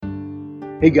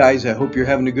Hey guys, I hope you're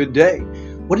having a good day.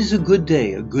 What is a good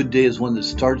day? A good day is one that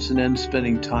starts and ends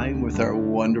spending time with our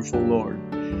wonderful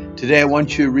Lord. Today I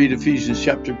want you to read Ephesians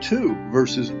chapter 2,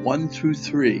 verses 1 through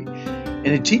 3. And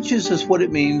it teaches us what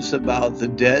it means about the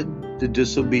dead, the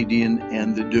disobedient,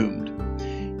 and the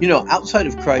doomed. You know, outside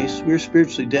of Christ, we're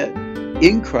spiritually dead.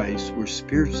 In Christ, we're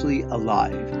spiritually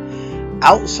alive.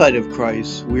 Outside of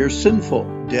Christ, we are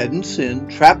sinful, dead in sin,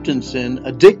 trapped in sin,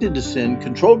 addicted to sin,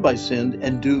 controlled by sin,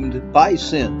 and doomed by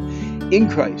sin. In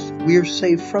Christ, we are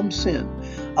saved from sin,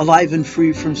 alive and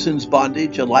free from sin's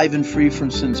bondage, alive and free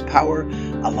from sin's power,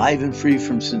 alive and free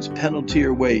from sin's penalty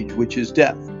or wage, which is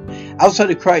death. Outside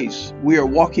of Christ, we are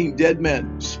walking dead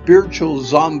men, spiritual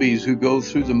zombies who go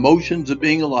through the motions of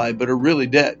being alive but are really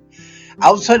dead.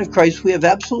 Outside of Christ, we have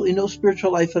absolutely no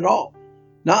spiritual life at all.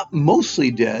 Not mostly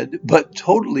dead, but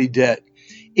totally dead.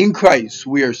 In Christ,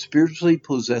 we are spiritually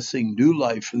possessing new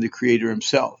life from the Creator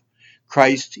Himself.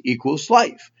 Christ equals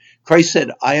life. Christ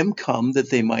said, I am come that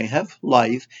they might have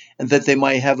life and that they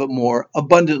might have it more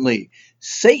abundantly.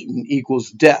 Satan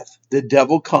equals death. The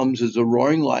devil comes as a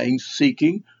roaring lion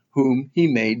seeking whom he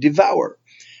may devour.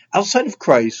 Outside of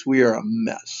Christ, we are a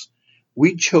mess.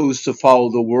 We chose to follow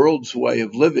the world's way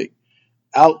of living.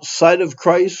 Outside of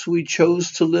Christ, we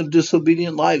chose to live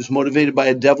disobedient lives, motivated by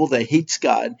a devil that hates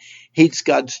God, hates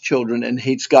God's children, and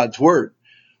hates God's word.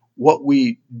 What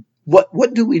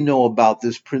do we know about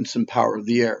this prince and power of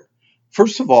the air?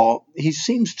 First of all, he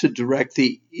seems to direct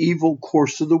the evil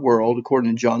course of the world,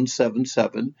 according to John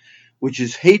 7:7, which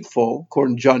is hateful,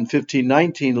 according to John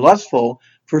 15:19, lustful,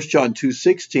 1 John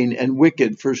 2:16, and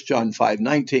wicked, 1 John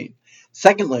 5:19.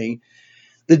 Secondly,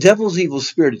 the devil's evil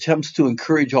spirit attempts to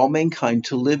encourage all mankind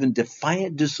to live in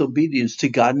defiant disobedience to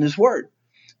God and His Word.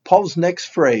 Paul's next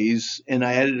phrase, and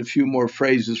I added a few more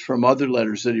phrases from other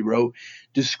letters that he wrote,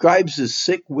 describes his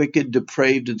sick, wicked,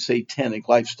 depraved, and satanic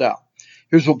lifestyle.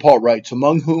 Here's what Paul writes,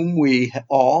 among whom we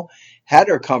all had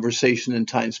our conversation in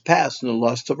times past in the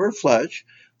lust of our flesh,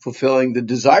 fulfilling the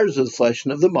desires of the flesh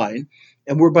and of the mind,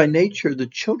 and were by nature the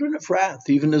children of wrath,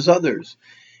 even as others.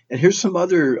 And here's some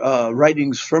other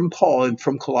writings from Paul and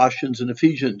from Colossians and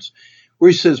Ephesians, where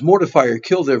he says, mortify or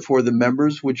kill, therefore, the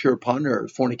members which are upon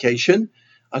earth, fornication,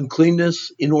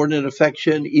 uncleanness, inordinate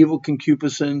affection, evil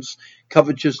concupiscence,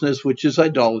 covetousness, which is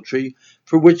idolatry,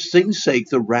 for which things' sake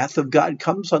the wrath of God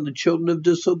comes on the children of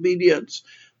disobedience.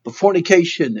 But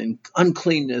fornication and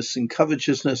uncleanness and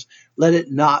covetousness, let it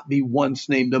not be once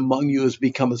named among you as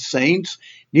becometh saints,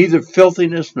 neither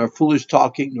filthiness, nor foolish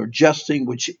talking, nor jesting,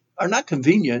 which are not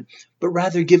convenient, but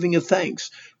rather giving of thanks.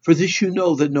 For this you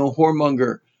know that no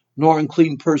whoremonger, nor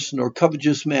unclean person, or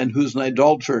covetous man who is an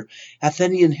idolater, hath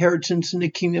any inheritance in the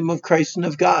kingdom of Christ and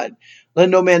of God. Let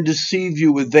no man deceive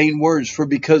you with vain words, for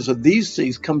because of these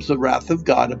things comes the wrath of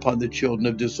God upon the children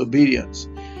of disobedience.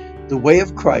 The way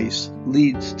of Christ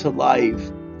leads to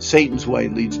life. Satan's way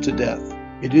leads to death.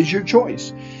 It is your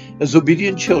choice. As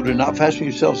obedient children, not fashioning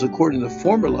yourselves according to the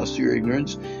former lust of your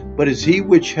ignorance, but as he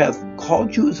which hath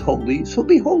called you is holy, so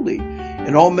be holy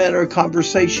in all manner of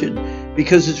conversation,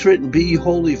 because it's written, be ye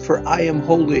holy, for I am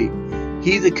holy.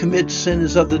 He that commits sin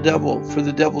is of the devil, for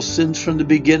the devil sins from the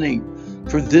beginning.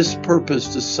 For this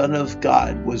purpose the Son of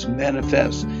God was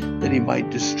manifest, that he might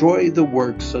destroy the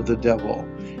works of the devil.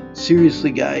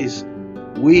 Seriously, guys,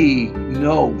 we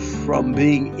know from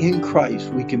being in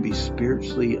Christ we can be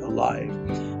spiritually alive.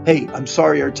 Hey, I'm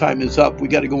sorry our time is up. We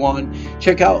got to go on.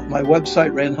 Check out my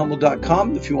website,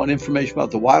 randhummel.com, if you want information about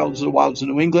the wilds of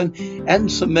New England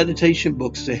and some meditation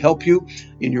books to help you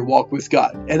in your walk with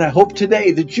God. And I hope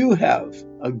today that you have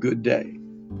a good day.